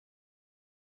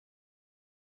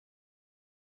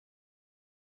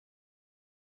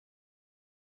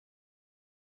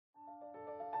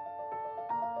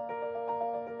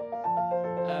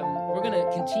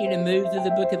continue to move through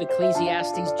the book of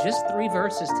Ecclesiastes, just 3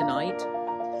 verses tonight.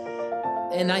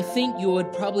 And I think you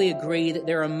would probably agree that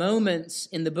there are moments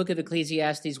in the book of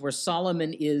Ecclesiastes where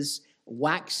Solomon is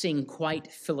waxing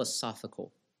quite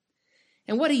philosophical.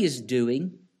 And what he is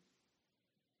doing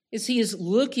is he is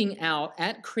looking out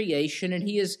at creation, and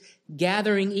he is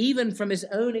gathering even from his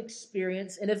own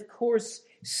experience, and of course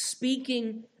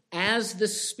speaking as the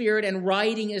Spirit and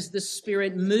writing as the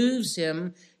Spirit moves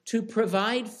him to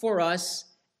provide for us,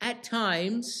 at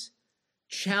times,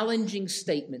 challenging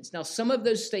statements. Now, some of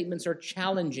those statements are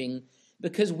challenging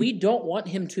because we don't want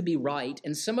him to be right,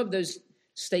 and some of those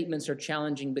statements are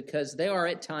challenging because they are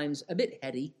at times a bit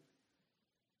heady.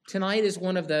 Tonight is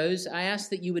one of those. I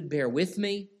ask that you would bear with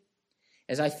me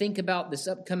as I think about this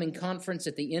upcoming conference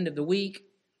at the end of the week.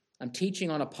 I'm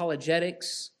teaching on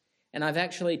apologetics, and I've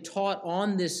actually taught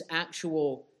on this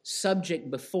actual subject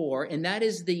before, and that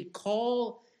is the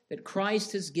call that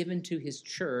Christ has given to his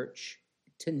church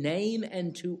to name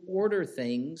and to order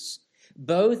things,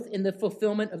 both in the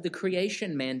fulfillment of the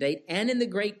creation mandate and in the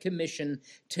Great Commission,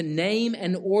 to name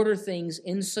and order things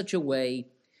in such a way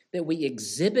that we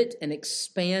exhibit and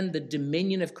expand the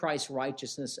dominion of Christ's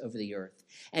righteousness over the earth.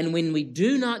 And when we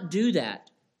do not do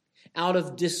that out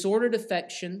of disordered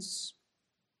affections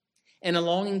and a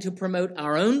longing to promote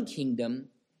our own kingdom,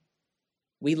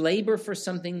 we labor for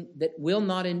something that will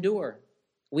not endure.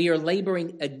 We are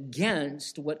laboring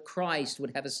against what Christ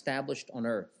would have established on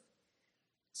earth.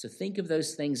 So think of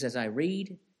those things as I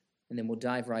read, and then we'll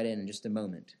dive right in just a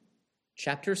moment.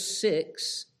 Chapter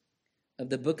 6 of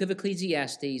the book of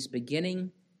Ecclesiastes,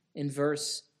 beginning in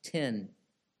verse 10.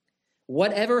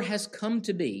 Whatever has come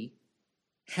to be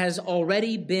has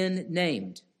already been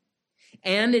named,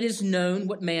 and it is known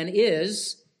what man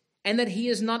is, and that he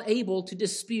is not able to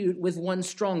dispute with one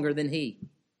stronger than he.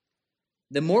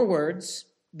 The more words,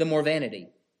 the more vanity.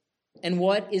 And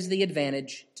what is the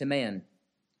advantage to man?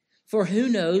 For who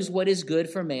knows what is good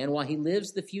for man while he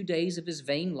lives the few days of his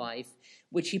vain life,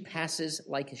 which he passes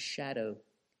like a shadow?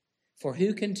 For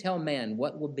who can tell man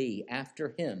what will be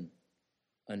after him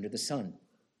under the sun?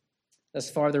 Thus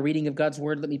far, the reading of God's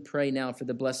word. Let me pray now for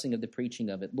the blessing of the preaching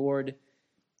of it. Lord,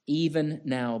 even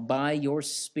now, by your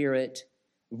Spirit,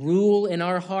 rule in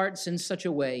our hearts in such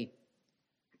a way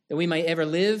that we may ever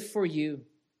live for you,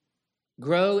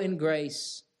 grow in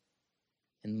grace,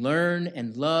 and learn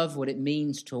and love what it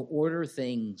means to order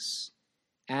things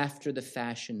after the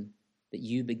fashion that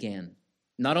you began,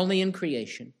 not only in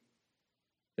creation,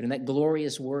 but in that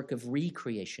glorious work of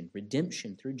recreation,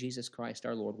 redemption through Jesus Christ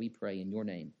our Lord. We pray in your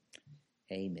name.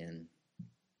 Amen.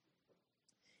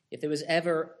 If there was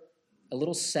ever a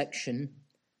little section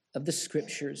of the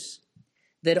Scriptures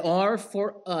that are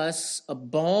for us a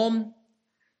balm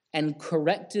and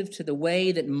corrective to the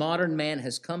way that modern man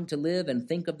has come to live and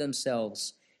think of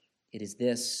themselves, it is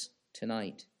this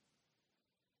tonight.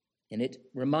 And it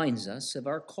reminds us of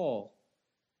our call,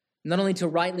 not only to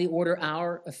rightly order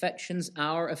our affections,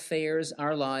 our affairs,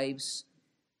 our lives,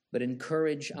 but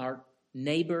encourage our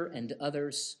neighbor and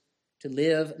others to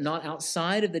live not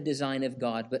outside of the design of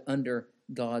God, but under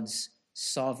God's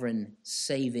sovereign,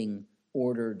 saving,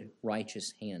 ordered,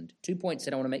 righteous hand. 2 points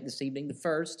that I want to make this evening. The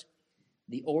first,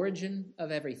 the origin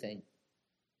of everything.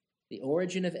 The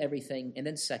origin of everything. And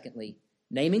then secondly,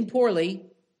 naming poorly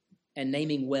and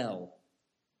naming well.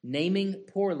 Naming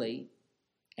poorly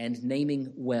and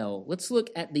naming well. Let's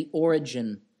look at the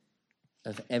origin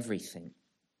of everything.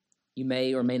 You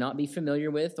may or may not be familiar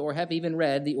with or have even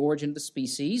read The Origin of the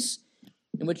Species,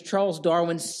 in which Charles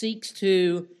Darwin seeks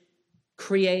to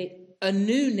create a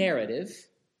new narrative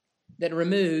that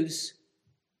removes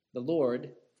the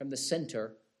Lord from the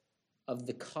center of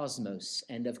the cosmos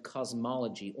and of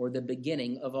cosmology, or the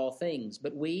beginning of all things.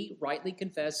 But we rightly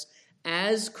confess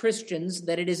as Christians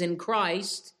that it is in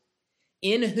Christ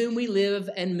in whom we live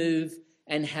and move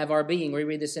and have our being. We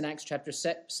read this in Acts chapter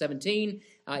 17.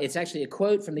 It's actually a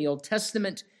quote from the Old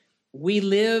Testament. We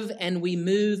live and we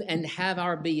move and have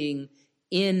our being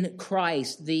in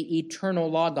Christ, the eternal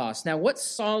Logos. Now, what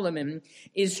Solomon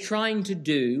is trying to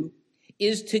do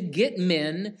is to get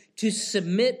men to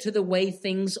submit to the way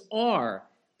things are,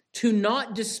 to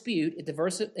not dispute, at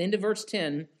the end of verse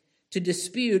 10, to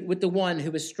dispute with the one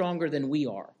who is stronger than we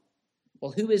are.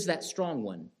 Well, who is that strong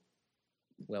one?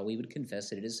 Well, we would confess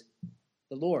that it is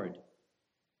the Lord.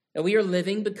 Now, we are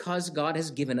living because God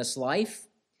has given us life.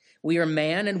 We are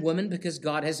man and woman because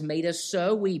God has made us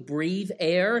so. We breathe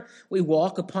air. We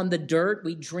walk upon the dirt.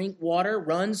 We drink water,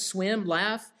 run, swim,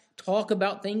 laugh, talk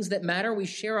about things that matter. We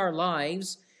share our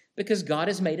lives because God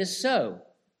has made us so.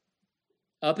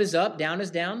 Up is up, down is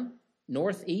down,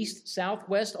 north, east, south,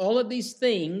 west. All of these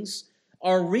things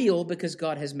are real because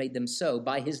God has made them so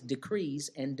by his decrees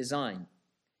and design.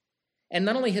 And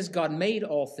not only has God made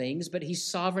all things, but he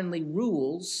sovereignly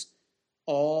rules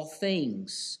all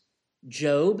things.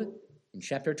 Job, in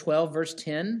chapter 12, verse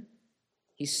 10,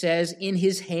 he says, "In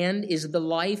his hand is the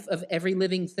life of every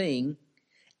living thing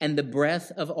and the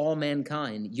breath of all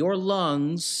mankind." Your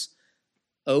lungs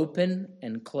open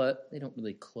and close. They don't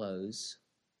really close.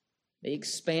 They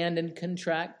expand and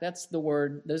contract. That's the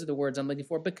word. Those are the words I'm looking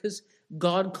for, because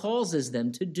God causes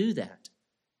them to do that.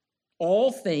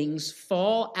 All things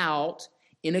fall out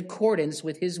in accordance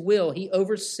with his will. He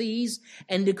oversees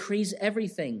and decrees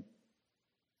everything.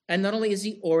 And not only is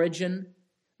he origin,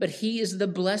 but he is the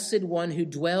blessed one who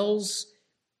dwells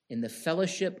in the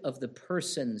fellowship of the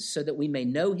persons, so that we may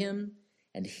know him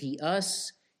and he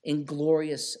us in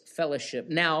glorious fellowship.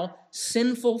 Now,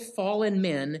 sinful, fallen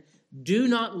men do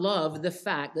not love the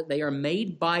fact that they are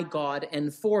made by God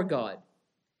and for God.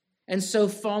 And so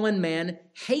fallen man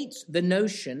hates the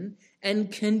notion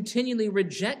and continually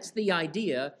rejects the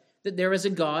idea that there is a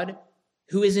God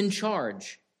who is in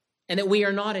charge and that we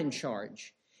are not in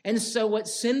charge. And so what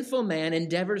sinful man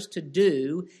endeavors to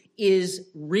do is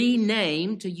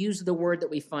rename, to use the word that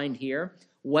we find here,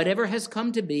 whatever has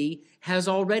come to be has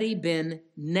already been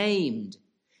named.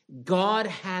 God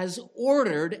has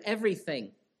ordered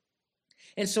everything.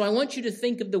 And so I want you to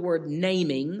think of the word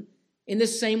naming in the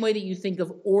same way that you think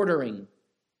of ordering.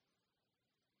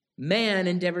 Man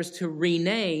endeavors to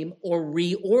rename or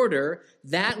reorder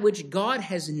that which God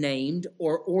has named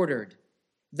or ordered,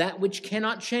 that which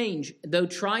cannot change. Though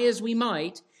try as we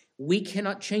might, we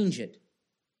cannot change it.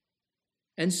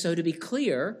 And so to be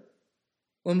clear,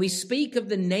 when we speak of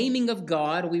the naming of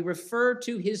God, we refer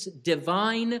to his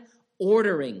divine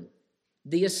ordering,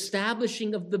 the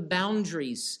establishing of the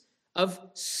boundaries of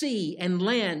sea and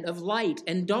land, of light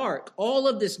and dark. All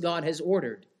of this God has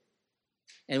ordered.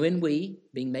 And when we,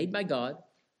 being made by God,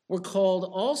 were called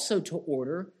also to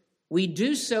order, we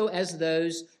do so as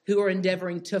those who are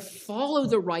endeavoring to follow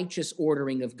the righteous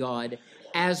ordering of God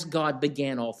as God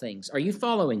began all things. Are you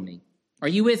following me? Are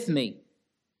you with me?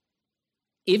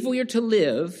 If we are to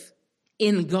live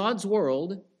in God's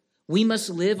world, we must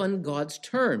live on God's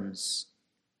terms.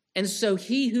 And so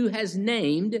he who has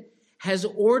named has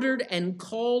ordered and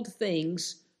called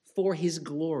things for his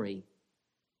glory.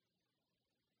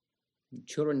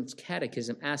 Children's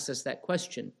Catechism asks us that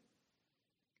question.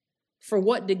 For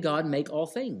what did God make all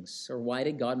things? Or why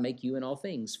did God make you in all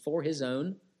things? For his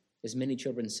own, as many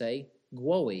children say,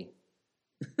 glory.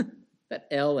 That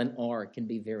L and R can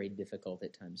be very difficult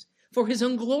at times. For his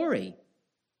own glory.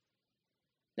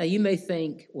 Now you may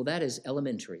think, well, that is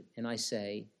elementary. And I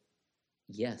say,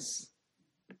 yes.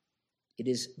 It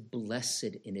is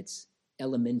blessed in its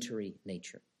elementary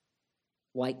nature.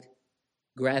 Like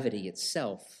gravity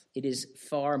itself, it is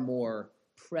far more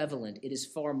prevalent. It is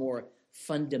far more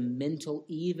fundamental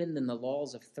even than the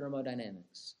laws of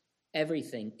thermodynamics.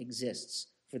 Everything exists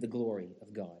for the glory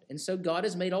of God. And so God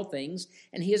has made all things,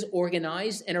 and he has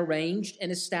organized and arranged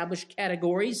and established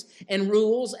categories and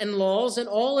rules and laws and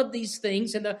all of these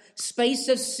things in the space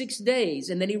of 6 days,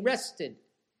 and then he rested.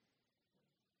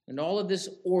 And all of this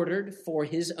ordered for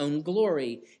his own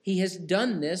glory. He has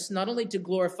done this not only to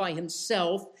glorify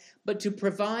himself, but to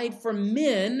provide for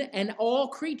men and all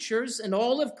creatures and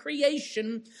all of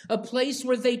creation a place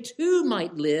where they too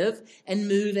might live and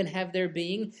move and have their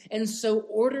being, and so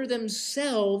order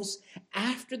themselves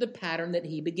after the pattern that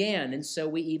he began. And so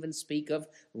we even speak of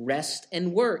rest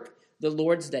and work, the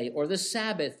Lord's Day or the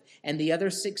Sabbath, and the other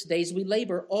 6 days we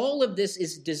labor. All of this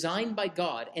is designed by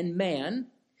God, and man,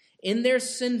 in their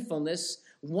sinfulness,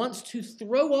 wants to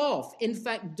throw off, in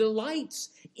fact, delights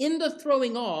in the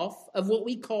throwing off of what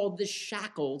we call the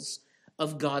shackles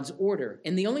of God's order.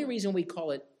 And the only reason we call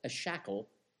it a shackle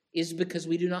is because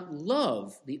we do not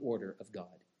love the order of God.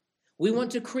 We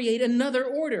want to create another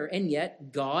order, and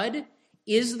yet God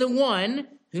is the one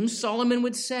whom Solomon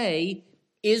would say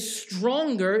is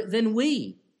stronger than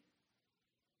we.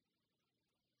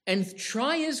 And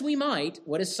try as we might,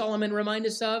 what does Solomon remind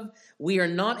us of? We are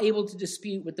not able to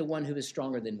dispute with the one who is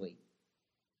stronger than we,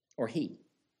 or he,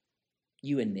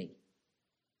 you and me.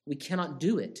 We cannot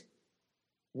do it.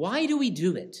 Why do we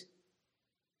do it?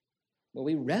 Well,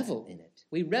 we revel in it.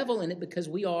 We revel in it because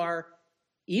we are,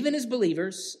 even as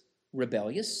believers,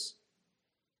 rebellious.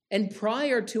 And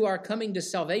prior to our coming to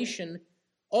salvation,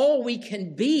 all we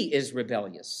can be is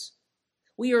rebellious.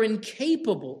 We are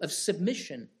incapable of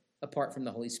submission apart from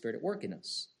the Holy Spirit at work in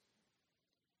us.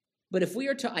 But if we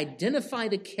are to identify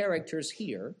the characters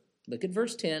here, look at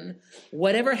verse 10,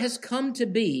 whatever has come to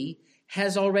be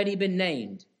has already been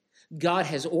named. God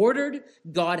has ordered,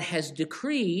 God has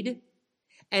decreed,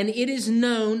 and it is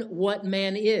known what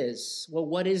man is. Well,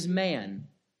 what is man?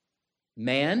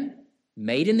 Man,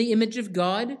 made in the image of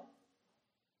God.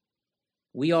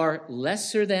 We are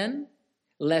lesser than,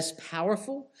 less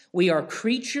powerful. We are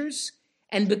creatures,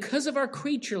 and because of our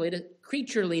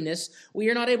creatureliness, we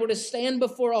are not able to stand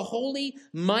before a holy,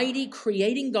 mighty,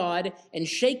 creating God and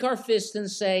shake our fists and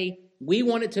say, we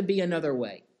want it to be another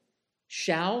way.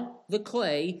 Shall the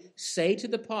clay say to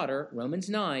the potter, Romans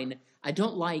 9, I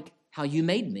don't like how you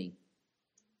made me?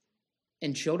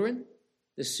 And children,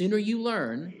 the sooner you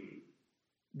learn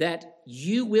that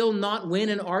you will not win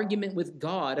an argument with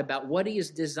God about what he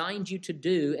has designed you to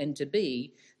do and to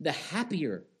be, the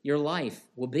happier your life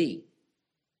will be.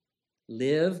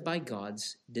 Live by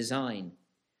God's design.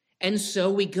 And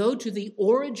so we go to the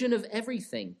origin of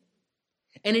everything.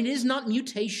 And it is not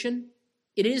mutation.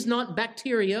 It is not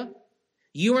bacteria.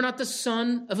 You are not the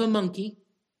son of a monkey.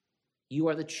 You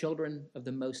are the children of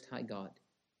the Most High God.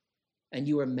 And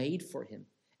you are made for him.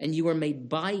 And you are made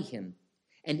by him.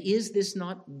 And is this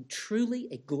not truly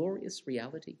a glorious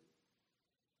reality?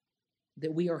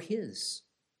 That we are his.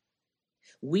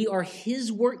 We are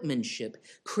his workmanship,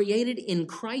 created in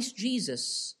Christ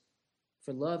Jesus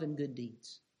for love and good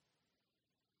deeds.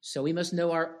 So we must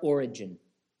know our origin.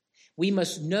 We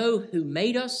must know who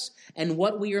made us and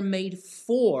what we are made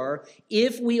for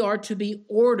if we are to be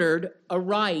ordered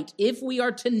aright, if we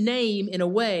are to name in a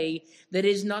way that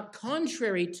is not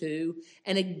contrary to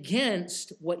and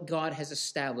against what God has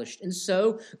established. And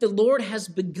so the Lord has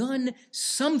begun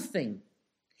something,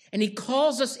 and he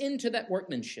calls us into that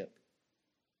workmanship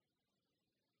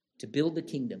to build the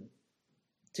kingdom,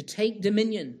 to take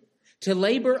dominion, to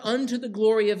labor unto the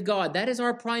glory of God. That is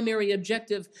our primary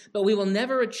objective, but we will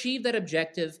never achieve that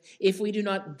objective if we do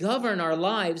not govern our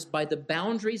lives by the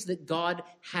boundaries that God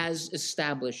has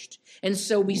established. And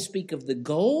so we speak of the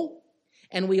goal,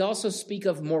 and we also speak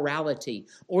of morality,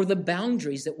 or the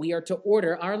boundaries that we are to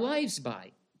order our lives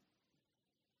by.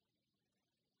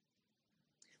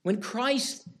 When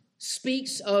Christ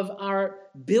speaks of our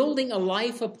building a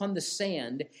life upon the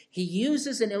sand, he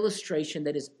uses an illustration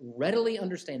that is readily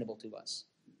understandable to us.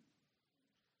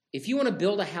 If you want to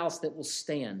build a house that will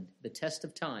stand the test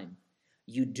of time,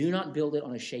 you do not build it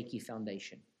on a shaky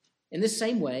foundation. In the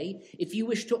same way, if you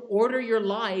wish to order your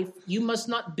life, you must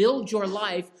not build your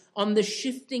life on the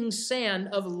shifting sand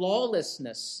of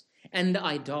lawlessness and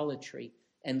idolatry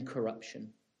and corruption.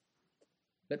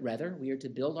 But rather, we are to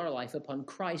build our life upon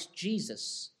Christ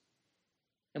Jesus.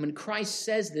 And when Christ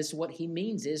says this, what he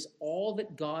means is all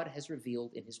that God has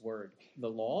revealed in his word, the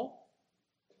law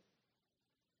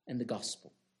and the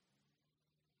gospel.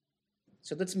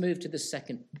 So let's move to the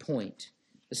second point.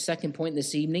 The second point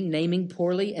this evening, naming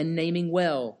poorly and naming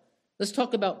well. Let's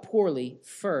talk about poorly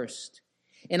first.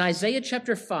 In Isaiah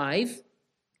chapter 5,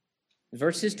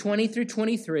 verses 20 through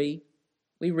 23,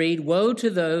 we read, Woe to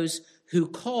those who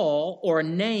call or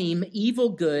name evil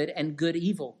good and good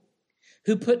evil,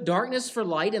 who put darkness for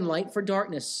light and light for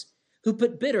darkness, who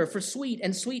put bitter for sweet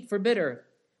and sweet for bitter.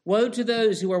 Woe to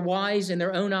those who are wise in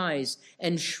their own eyes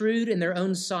and shrewd in their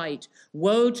own sight.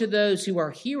 Woe to those who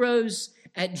are heroes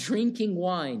at drinking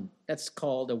wine. That's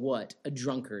called a what? A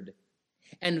drunkard.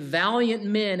 And valiant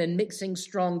men in mixing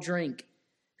strong drink,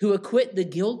 who acquit the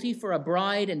guilty for a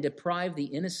bride and deprive the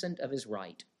innocent of his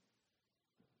right.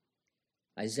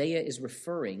 Isaiah is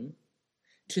referring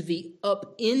to the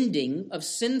upending of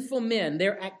sinful men,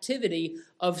 their activity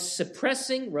of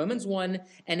suppressing, Romans 1,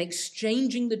 and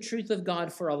exchanging the truth of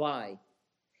God for a lie.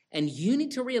 And you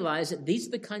need to realize that these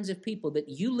are the kinds of people that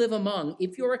you live among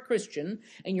if you're a Christian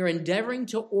and you're endeavoring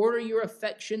to order your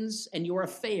affections and your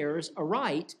affairs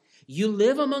aright. You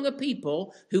live among a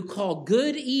people who call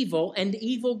good evil and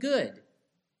evil good,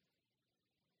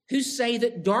 who say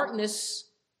that darkness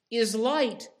is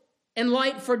light and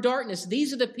light for darkness.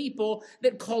 These are the people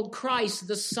that called Christ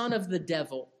the son of the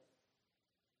devil.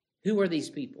 Who were these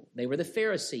people? They were the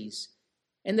Pharisees.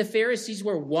 And the Pharisees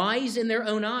were wise in their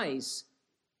own eyes.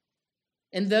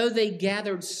 And though they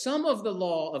gathered some of the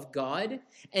law of God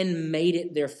and made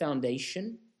it their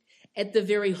foundation, at the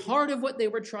very heart of what they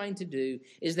were trying to do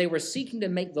is they were seeking to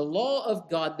make the law of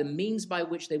God the means by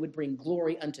which they would bring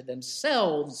glory unto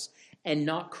themselves and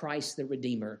not Christ the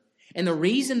Redeemer. And the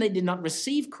reason they did not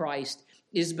receive Christ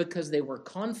is because they were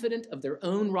confident of their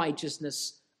own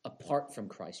righteousness apart from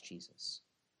Christ Jesus.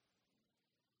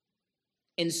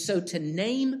 And so to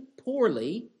name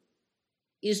poorly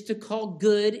is to call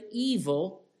good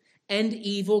evil and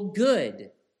evil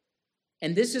good.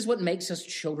 And this is what makes us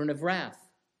children of wrath.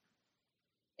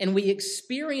 And we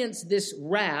experience this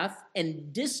wrath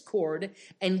and discord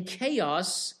and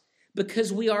chaos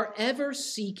because we are ever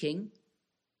seeking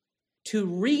to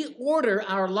reorder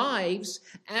our lives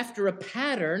after a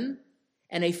pattern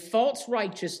and a false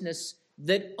righteousness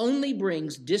that only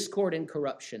brings discord and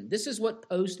corruption. This is what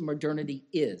post-modernity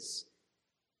is.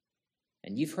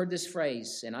 And you've heard this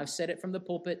phrase, and I've said it from the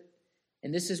pulpit,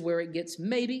 and this is where it gets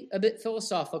maybe a bit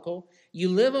philosophical. You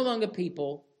live among a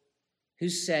people who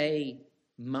say,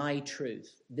 my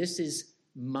truth. This is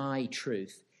my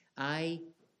truth. I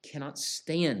cannot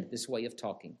stand this way of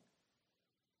talking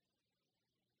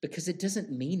because it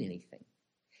doesn't mean anything.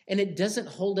 And it doesn't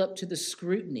hold up to the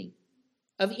scrutiny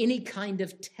of any kind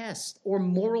of test or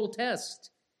moral test.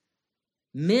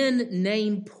 Men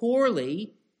name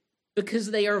poorly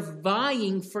because they are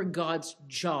vying for God's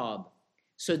job.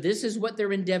 So this is what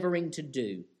they're endeavoring to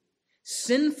do.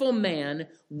 Sinful man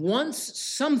wants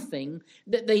something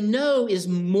that they know is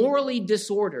morally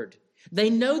disordered. They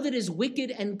know that is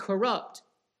wicked and corrupt.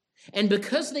 And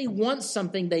because they want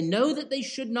something they know that they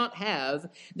should not have,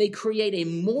 they create a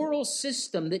moral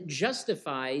system that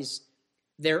justifies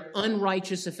their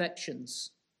unrighteous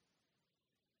affections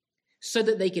so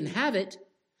that they can have it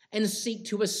and seek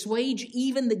to assuage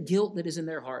even the guilt that is in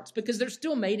their hearts, because they're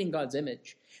still made in God's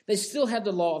image. They still have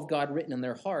the law of God written in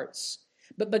their hearts.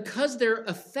 But because their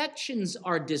affections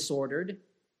are disordered,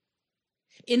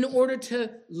 in order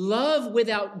to love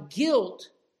without guilt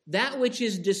that which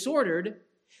is disordered,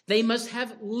 they must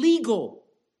have legal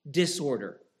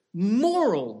disorder,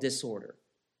 moral disorder.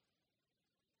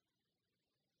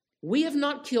 We have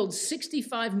not killed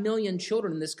 65 million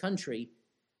children in this country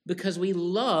because we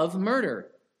love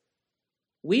murder.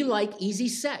 We like easy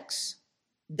sex.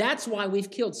 That's why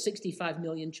we've killed 65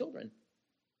 million children.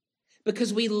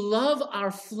 Because we love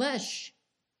our flesh.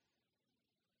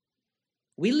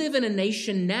 We live in a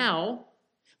nation now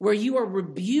where you are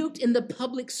rebuked in the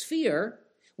public sphere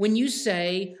when you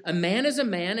say a man is a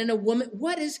man and a woman.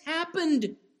 What has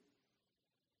happened?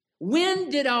 When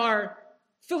did our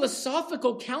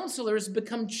philosophical counselors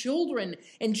become children,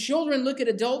 and children look at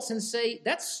adults and say,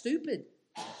 that's stupid.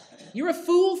 You're a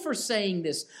fool for saying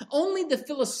this. Only the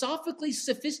philosophically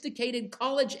sophisticated,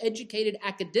 college-educated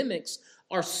academics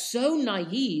are so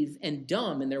naive and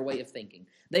dumb in their way of thinking.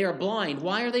 They are blind.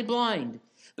 Why are they blind?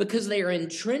 Because they are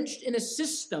entrenched in a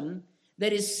system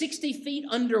that is 60 feet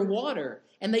underwater,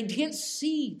 and they can't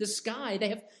see the sky. They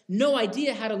have no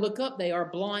idea how to look up. They are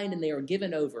blind, and they are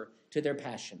given over to their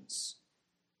passions.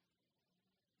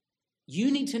 You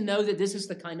need to know that this is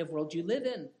the kind of world you live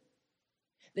in.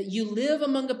 That you live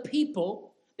among a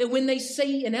people that when they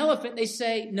say an elephant, they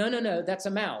say, no, that's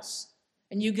a mouse.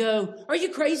 And you go, are you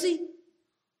crazy?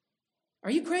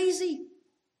 Are you crazy?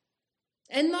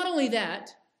 And not only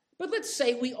that, but let's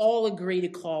say we all agree to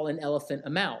call an elephant a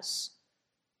mouse.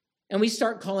 And we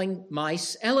start calling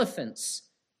mice elephants.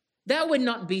 That would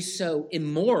not be so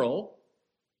immoral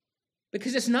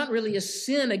because it's not really a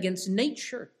sin against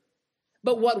nature.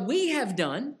 But what we have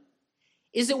done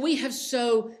is that we have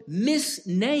so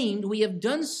misnamed, we have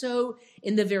done so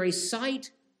in the very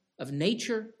sight of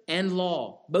nature and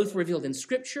law, both revealed in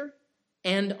Scripture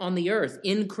and on the earth,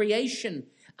 in creation.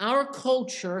 Our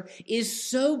culture is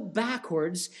so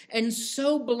backwards and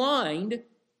so blind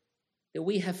that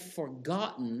we have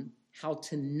forgotten how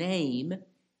to name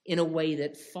in a way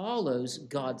that follows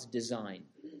God's design.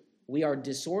 We are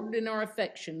disordered in our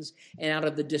affections, and out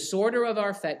of the disorder of our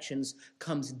affections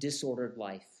comes disordered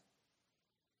life.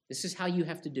 This is how you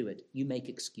have to do it. You make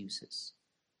excuses.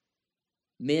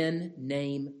 Men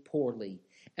name poorly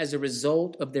as a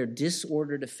result of their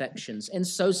disordered affections. And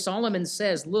so Solomon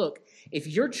says, look, if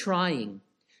you're trying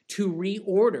to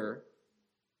reorder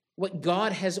what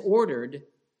God has ordered,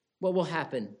 what will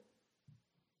happen?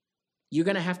 You're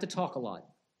going to have to talk a lot.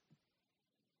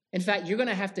 In fact, you're going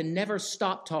to have to never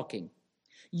stop talking.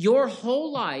 Your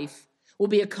whole life will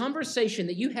be a conversation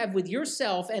that you have with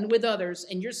yourself and with others,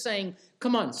 and you're saying,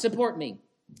 come on, support me,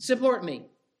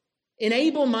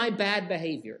 enable my bad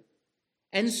behavior.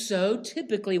 And so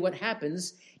typically what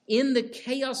happens in the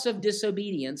chaos of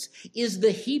disobedience is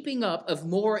the heaping up of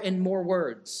more and more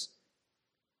words,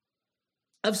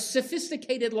 of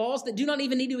sophisticated laws that do not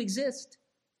even need to exist.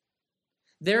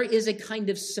 There is a kind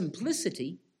of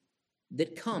simplicity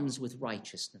that comes with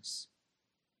righteousness.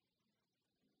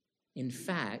 In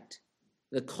fact,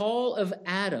 the call of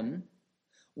Adam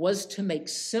was to make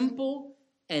simple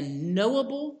and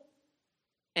knowable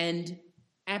and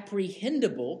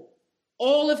apprehendable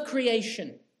all of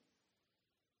creation.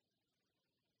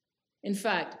 In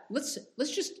fact, let's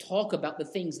just talk about the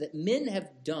things that men have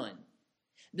done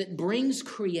that brings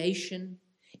creation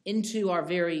into our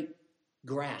very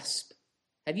grasp.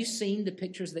 Have you seen the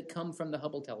pictures that come from the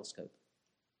Hubble telescope?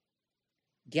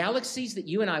 Galaxies that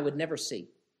you and I would never see.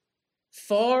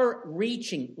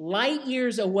 far-reaching, light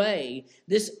years away.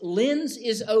 This lens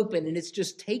is open, and it's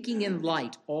just taking in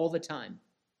light all the time.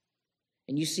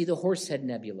 And you see the Horsehead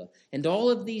Nebula and all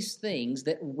of these things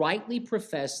that rightly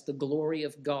profess the glory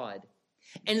of God.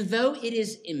 And though it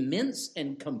is immense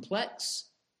and complex,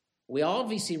 we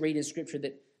obviously read in Scripture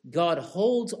that God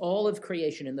holds all of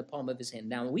creation in the palm of his hand.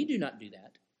 Now, we do not do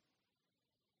that.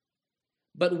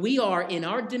 But we are in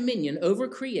our dominion over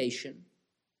creation,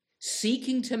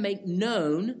 seeking to make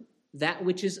known that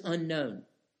which is unknown.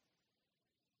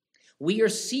 We are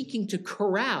seeking to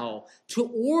corral, to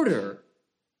order,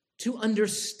 to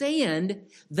understand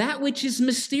that which is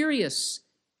mysterious.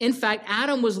 In fact,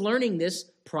 Adam was learning this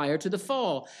prior to the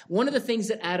fall. One of the things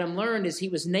that Adam learned as he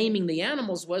was naming the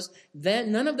animals was that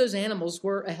none of those animals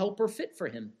were a helper fit for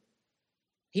him.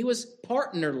 He was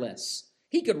partnerless.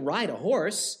 He could ride a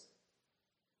horse,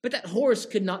 but that horse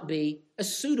could not be a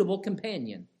suitable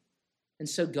companion. And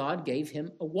so God gave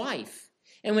him a wife.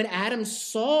 And when Adam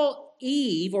saw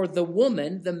Eve, or the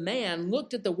woman, the man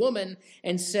looked at the woman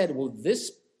and said, well,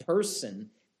 this person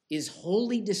is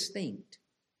wholly distinct.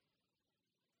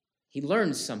 He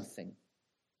learned something.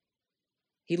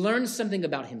 He learned something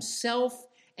about himself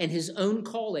and his own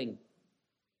calling.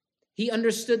 He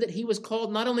understood that he was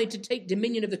called not only to take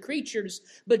dominion of the creatures,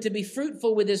 but to be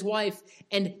fruitful with his wife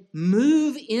and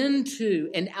move into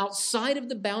and outside of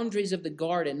the boundaries of the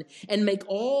garden and make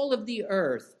all of the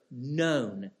earth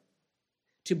known,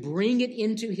 to bring it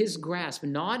into his grasp,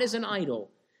 not as an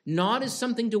idol, not as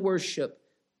something to worship,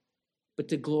 but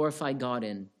to glorify God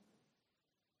in.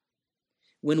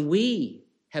 When we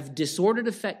have disordered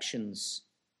affections,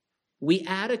 we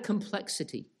add a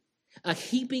complexity, a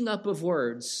heaping up of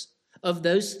words of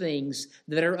those things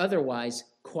that are otherwise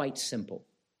quite simple.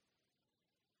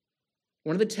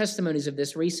 One of the testimonies of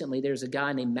this recently, there's a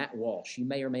guy named Matt Walsh. You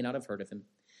may or may not have heard of him.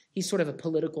 He's sort of a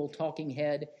political talking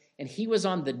head, and he was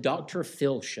on the Dr.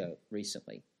 Phil show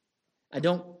recently. I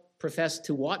don't profess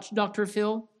to watch Dr.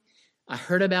 Phil. I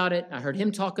heard about it. I heard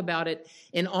him talk about it.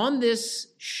 And on this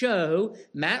show,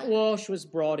 Matt Walsh was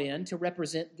brought in to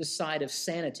represent the side of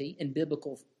sanity and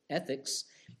biblical ethics.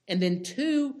 And then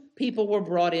two people were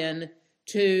brought in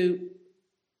to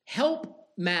help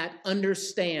Matt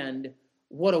understand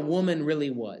what a woman really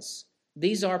was.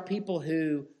 These are people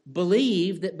who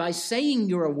believe that by saying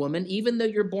you're a woman, even though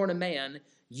you're born a man,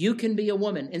 you can be a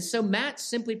woman. And so Matt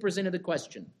simply presented the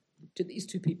question to these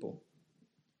two people.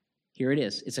 Here it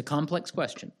is. It's a complex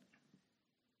question,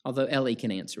 although Ellie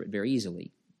can answer it very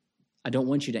easily. I don't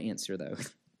want you to answer, though.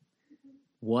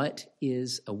 What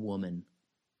is a woman?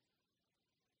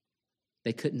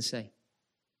 They couldn't say.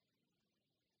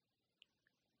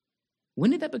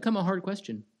 When did that become a hard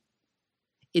question?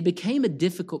 It became a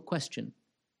difficult question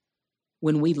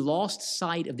when we lost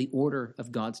sight of the order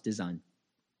of God's design.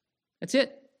 That's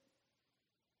it.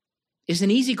 It's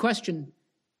an easy question,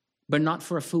 but not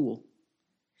for a fool.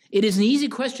 It is an easy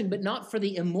question, but not for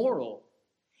the immoral.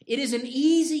 It is an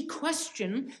easy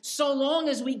question so long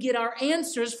as we get our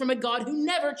answers from a God who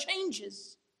never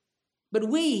changes. But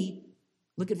we,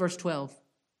 look at verse 12,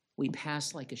 we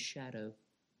pass like a shadow.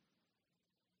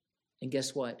 And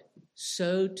guess what?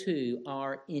 So too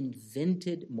are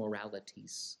invented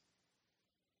moralities.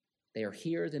 They are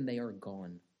here, then they are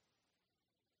gone.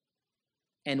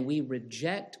 And we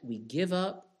reject, we give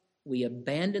up, we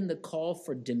abandon the call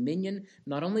for dominion,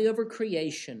 not only over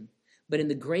creation, but in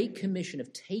the Great Commission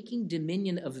of taking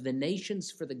dominion of the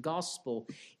nations for the gospel,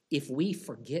 if we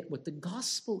forget what the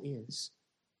gospel is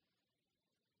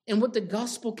and what the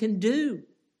gospel can do.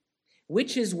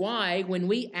 Which is why when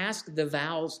we ask the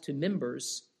vows to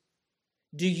members,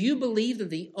 do you believe that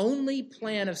the only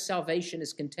plan of salvation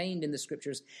is contained in the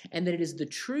Scriptures and that it is the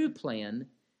true plan?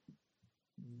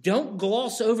 Don't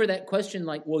gloss over that question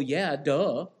like, well, yeah,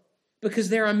 duh. Because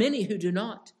there are many who do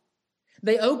not.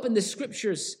 They open the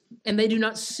Scriptures and they do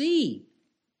not see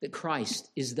that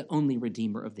Christ is the only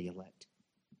Redeemer of the elect.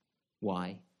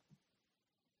 Why?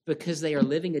 Because they are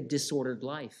living a disordered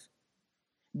life.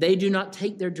 They do not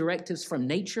take their directives from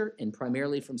nature and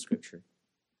primarily from Scripture.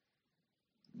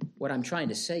 What I'm trying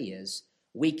to say is,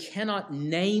 we cannot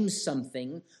name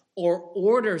something or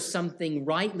order something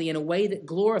rightly in a way that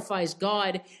glorifies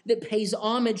God, that pays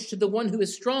homage to the one who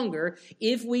is stronger,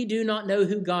 if we do not know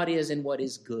who God is and what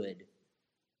is good.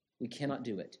 We cannot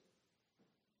do it.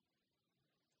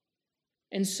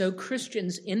 And so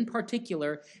Christians in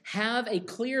particular have a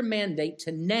clear mandate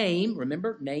to name.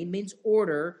 Remember, name means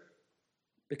order,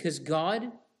 because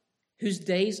God, whose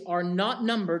days are not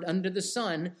numbered under the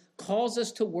sun, calls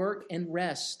us to work and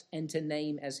rest and to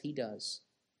name as he does.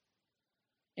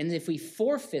 And if we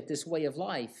forfeit this way of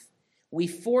life, we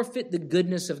forfeit the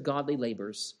goodness of godly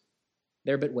labors.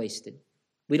 They're but wasted.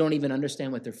 We don't even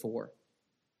understand what they're for.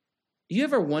 Do you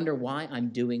ever wonder why I'm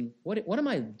doing, what am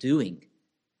I doing?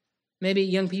 Maybe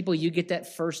young people, you get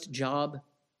that first job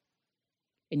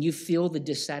and you feel the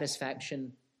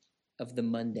dissatisfaction of the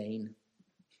mundane.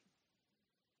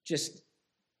 Just,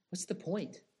 what's the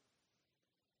point?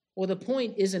 Well, the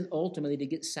point isn't ultimately to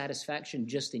get satisfaction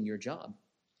just in your job,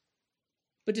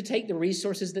 but to take the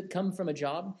resources that come from a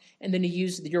job and then to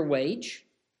use your wage,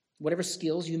 whatever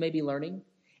skills you may be learning,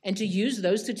 and to use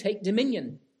those to take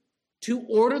dominion, to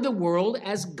order the world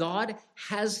as God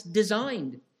has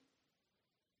designed.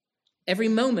 Every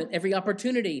moment, every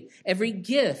opportunity, every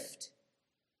gift.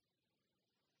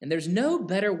 And there's no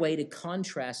better way to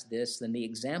contrast this than the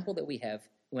example that we have.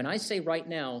 When I say right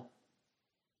now,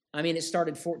 I mean it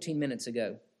started 14 minutes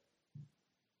ago.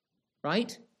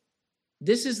 Right?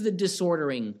 This is the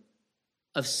disordering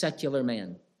of secular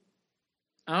man.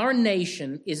 Our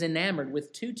nation is enamored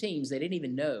with two teams they didn't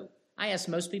even know. I ask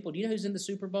most people, do you know who's in the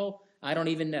Super Bowl? I don't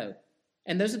even know.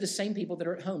 And those are the same people that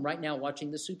are at home right now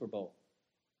watching the Super Bowl.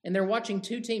 And they're watching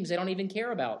two teams they don't even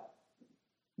care about.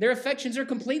 Their affections are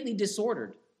completely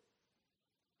disordered.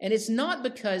 And it's not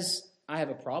because I have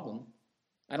a problem.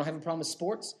 I don't have a problem with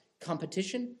sports,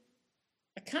 competition.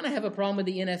 I kind of have a problem with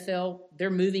the NFL. They're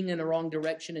moving in the wrong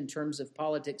direction in terms of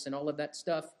politics and all of that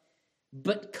stuff.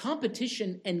 But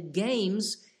competition and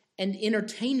games and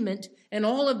entertainment and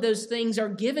all of those things are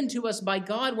given to us by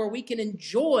God where we can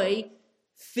enjoy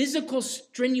physical,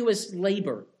 strenuous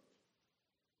labor.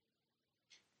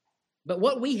 But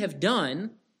what we have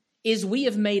done is we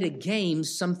have made a game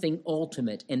something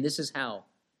ultimate, and this is how.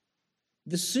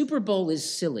 The Super Bowl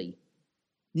is silly,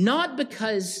 not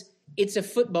because it's a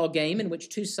football game in which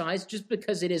two sides, just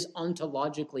because it is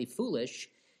ontologically foolish.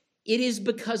 It is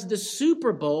because the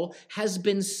Super Bowl has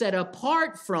been set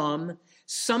apart from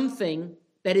something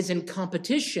that is in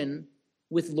competition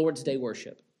with Lord's Day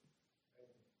worship.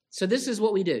 So this is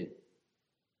what we do.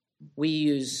 We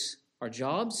use our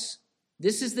jobs.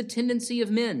 This is the tendency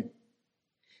of men.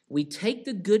 We take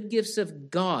the good gifts of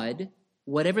God,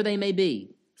 whatever they may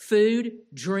be, food,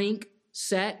 drink,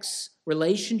 sex,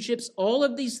 relationships, all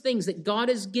of these things that God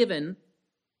has given,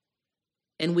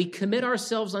 and we commit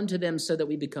ourselves unto them so that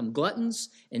we become gluttons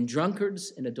and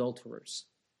drunkards and adulterers.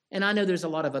 And I know there's a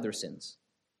lot of other sins.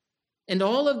 And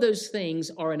all of those things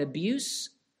are an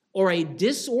abuse or a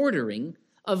disordering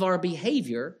of our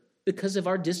behavior because of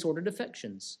our disordered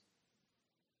affections.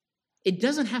 It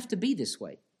doesn't have to be this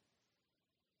way,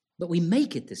 but we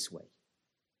make it this way.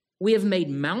 We have made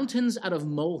mountains out of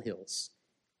molehills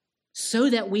so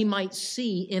that we might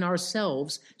see in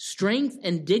ourselves strength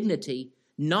and dignity,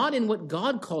 not in what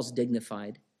God calls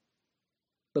dignified,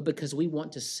 but because we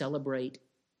want to celebrate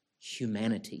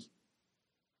humanity.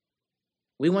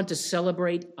 We want to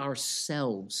celebrate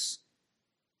ourselves.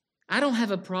 I don't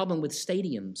have a problem with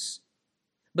stadiums,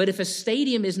 but if a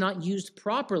stadium is not used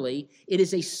properly, it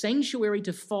is a sanctuary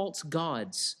to false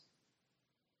gods.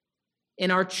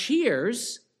 And our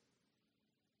cheers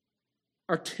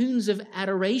are tunes of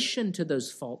adoration to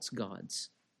those false gods.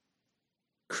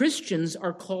 Christians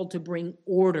are called to bring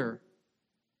order.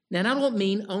 Now, I don't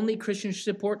mean only Christians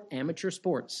support amateur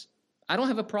sports. I don't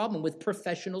have a problem with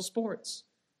professional sports.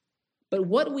 But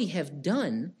what we have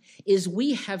done is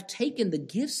we have taken the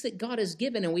gifts that God has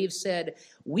given and we have said,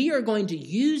 we are going to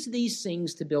use these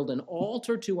things to build an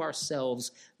altar to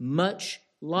ourselves, much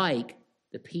like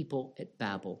the people at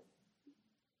Babel.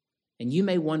 And you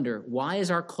may wonder, why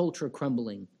is our culture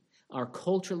crumbling? Our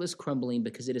culture is crumbling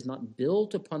because it is not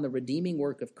built upon the redeeming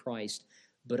work of Christ,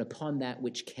 but upon that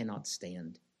which cannot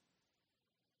stand.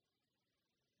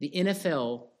 The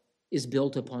NFL is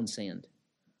built upon sand.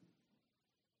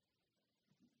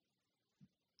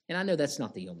 And I know that's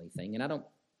not the only thing, and I'm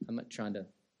not trying to,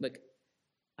 look,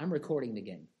 I'm recording the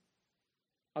game.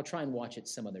 I'll try and watch it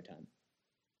some other time.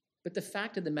 But the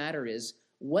fact of the matter is,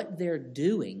 what they're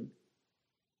doing,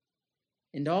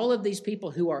 and all of these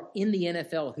people who are in the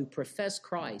NFL who profess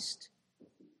Christ,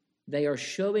 they are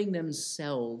showing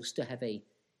themselves to have a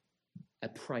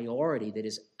priority that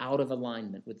is out of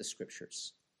alignment with the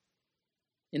Scriptures.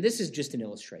 And this is just an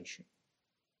illustration.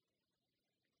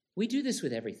 We do this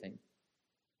with everything.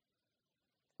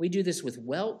 We do this with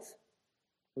wealth.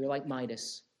 We're like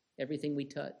Midas. Everything we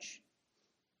touch,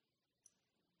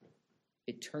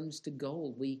 it turns to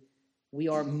gold. We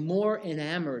are more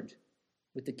enamored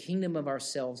with the kingdom of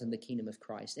ourselves and the kingdom of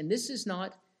Christ. And this is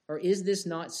not, or is this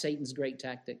not Satan's great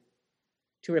tactic?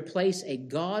 To replace a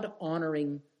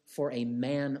God-honoring for a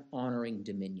man-honoring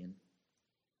dominion.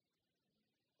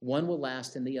 One will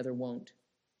last and the other won't.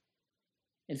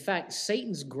 In fact,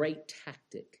 Satan's great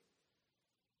tactic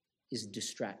is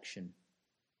distraction.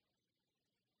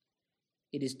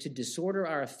 It is to disorder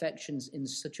our affections in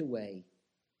such a way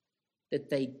that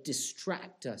they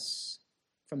distract us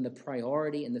from the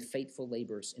priority and the faithful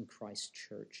labors in Christ's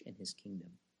church and his kingdom.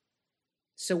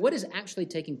 So what is actually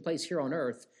taking place here on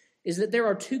earth is that there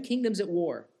are two kingdoms at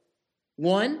war.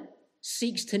 One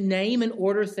seeks to name and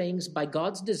order things by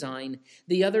God's design.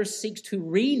 The other seeks to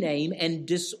rename and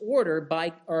disorder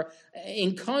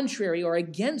in contrary or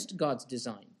against God's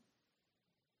design.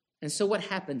 And so what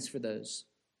happens for those?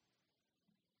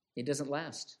 It doesn't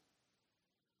last.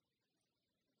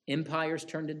 Empires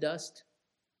turn to dust.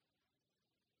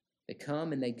 They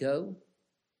come and they go.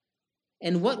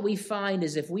 And what we find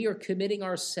is if we are committing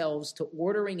ourselves to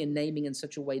ordering and naming in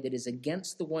such a way that is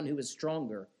against the one who is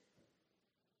stronger,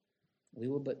 we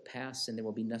will but pass and there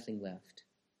will be nothing left.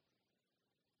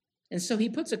 And so he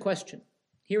puts a question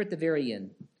here at the very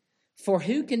end. For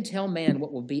who can tell man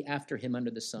what will be after him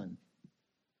under the sun?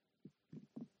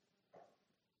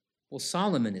 Well,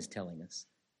 Solomon is telling us.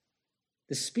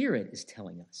 The Spirit is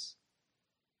telling us.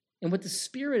 And what the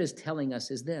Spirit is telling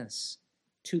us is this: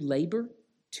 to labor,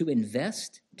 to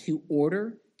invest, to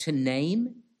order, to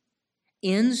name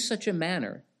in such a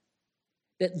manner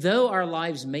that though our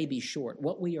lives may be short,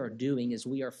 what we are doing is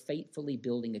we are faithfully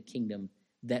building a kingdom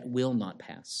that will not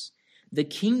pass. The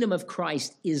kingdom of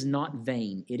Christ is not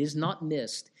vain, it is not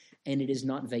mist, and it is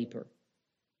not vapor.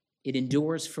 It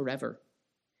endures forever.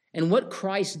 And what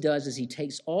Christ does is he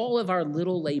takes all of our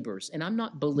little labors, and I'm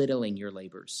not belittling your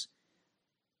labors,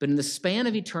 but in the span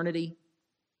of eternity,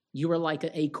 you are like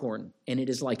an acorn, and it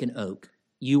is like an oak.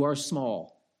 You are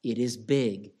small, it is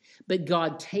big. But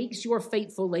God takes your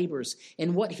faithful labors,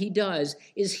 and what he does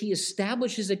is he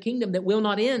establishes a kingdom that will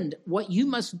not end. What you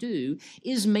must do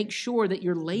is make sure that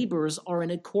your labors are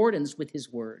in accordance with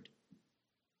his word.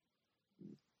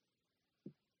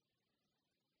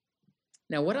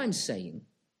 Now, what I'm saying,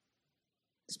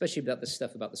 especially about this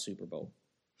stuff about the Super Bowl,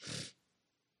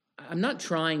 I'm not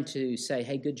trying to say,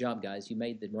 hey, good job, guys, you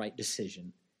made the right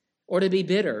decision, or to be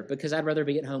bitter because I'd rather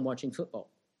be at home watching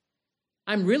football.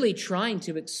 I'm really trying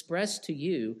to express to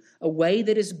you a way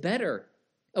that is better,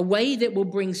 a way that will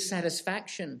bring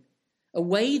satisfaction, a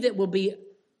way that will be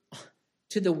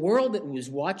to the world that was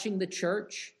watching the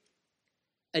church,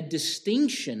 a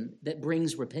distinction that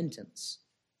brings repentance,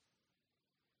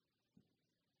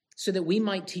 so that we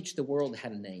might teach the world how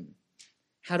to name,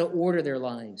 how to order their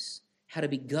lives, how to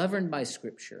be governed by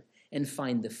Scripture, and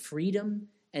find the freedom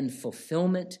and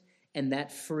fulfillment and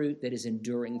that fruit that is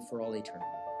enduring for all eternity.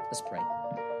 Let's pray.